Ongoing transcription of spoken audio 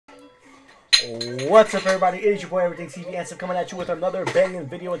What's up, everybody? It is your boy EVEYTHINGTVANDSOME coming at you with another banging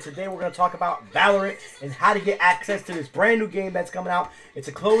video, and today we're going to talk about Valorant and how to get access to this brand new game that's coming out. It's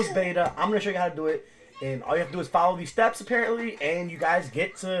a closed beta. I'm going to show you how to do it, and all you have to do is follow these steps apparently, and you guys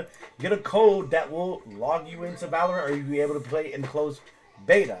get a code that will log you into Valorant, or you'll be able to play in the closed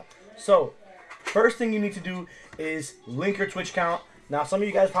beta. So first thing you need to do is link your Twitch account. Now some of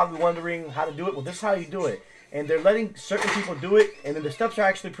you guys probably wondering how to do it. Well, this is how you do it. And they're letting certain people do it, and then the steps are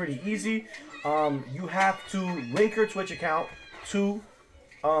actually pretty easy. You have to link your Twitch account to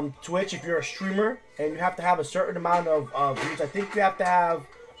Twitch if you're a streamer, and you have to have a certain amount of views. I think you have to have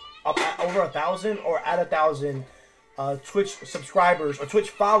over 1,000 or at 1,000 Twitch subscribers or Twitch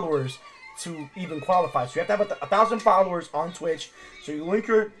followers to even qualify. So you have to have 1,000 followers on Twitch. So you link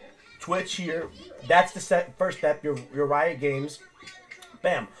your Twitch here. That's the first step. Your Riot Games.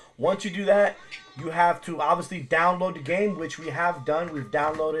 Bam. Once you do that, you have to obviously download the game, which we have done. We've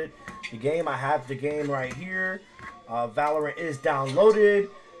downloaded the game. I have the game right here. Valorant is downloaded.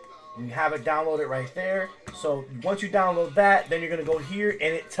 We have it downloaded right there. So once you download that, then you're going to go here,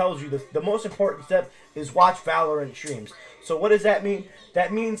 and it tells you the most important step is watch Valorant streams. So what does that mean?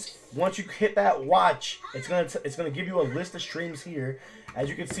 That means once you hit that watch, it's gonna give you a list of streams here. As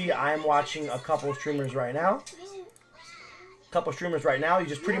you can see, I am watching a couple of streamers right now. You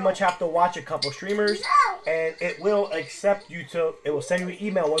just pretty much have to watch a couple streamers, and it will accept you to, it will send you an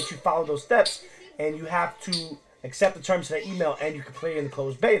email once you follow those steps, and you have to accept the terms of that email, and you can play in the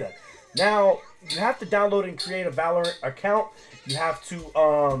closed beta. Now you have to download and create a Valorant account. You have to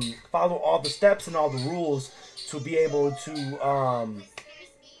follow all the steps and all the rules to be able to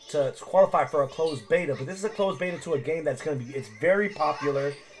qualify for a closed beta. But this is a closed beta to a game that's going to be, it's very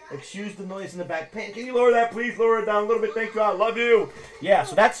popular. Excuse the noise in the back. Can you lower that, please? Lower it down a little bit. Thank you. I love you. Yeah,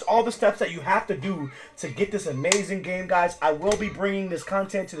 so that's all the steps that you have to do to get this amazing game, guys. I will be bringing this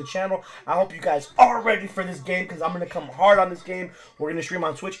content to the channel. I hope you guys are ready for this game, because I'm going to come hard on this game. We're going to stream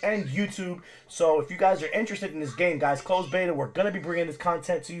on Twitch and YouTube. So if you guys are interested in this game, guys, closed beta, we're going to be bringing this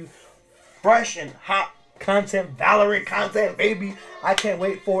content to you. Fresh and hot content, Valorant content, baby. I can't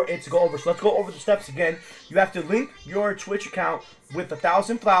wait for it to go over. So let's go over the steps again. You have to link your Twitch account with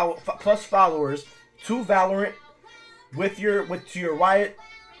 1,000 plus followers to Valorant with your Riot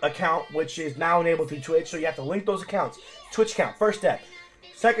account, which is now enabled through Twitch. So you have to link those accounts. Twitch account, first step.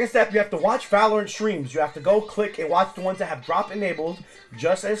 Second step, you have to watch Valorant streams. You have to go click and watch the ones that have drop enabled,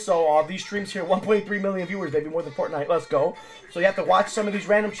 just as so. All these streams here, 1.3 million viewers, baby, more than Fortnite. Let's go. So you have to watch some of these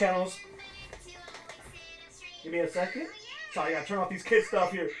random channels. Give me a second. Sorry, I gotta turn off these kids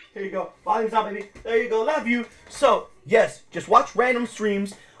stuff here. Here you go. Volume's up, baby. There you go. Love you. So, yes, just watch random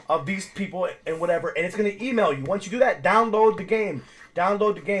streams of these people and whatever, and it's gonna email you. Once you do that, download the game.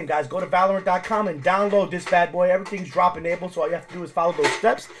 Download the game, guys. Go to Valorant.com and download this bad boy. Everything's drop enabled, so all you have to do is follow those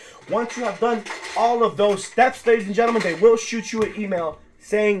steps. Once you have done all of those steps, ladies and gentlemen, they will shoot you an email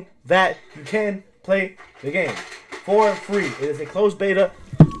saying that you can play the game for free. It is a closed beta,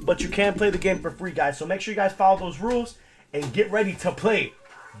 but you can play the game for free, guys. So make sure you guys follow those rules and get ready to play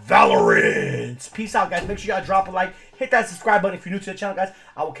Valorant. Peace out, guys. Make sure you guys drop a like. Hit that subscribe button if you're new to the channel, guys.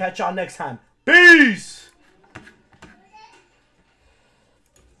 I will catch y'all next time. Peace!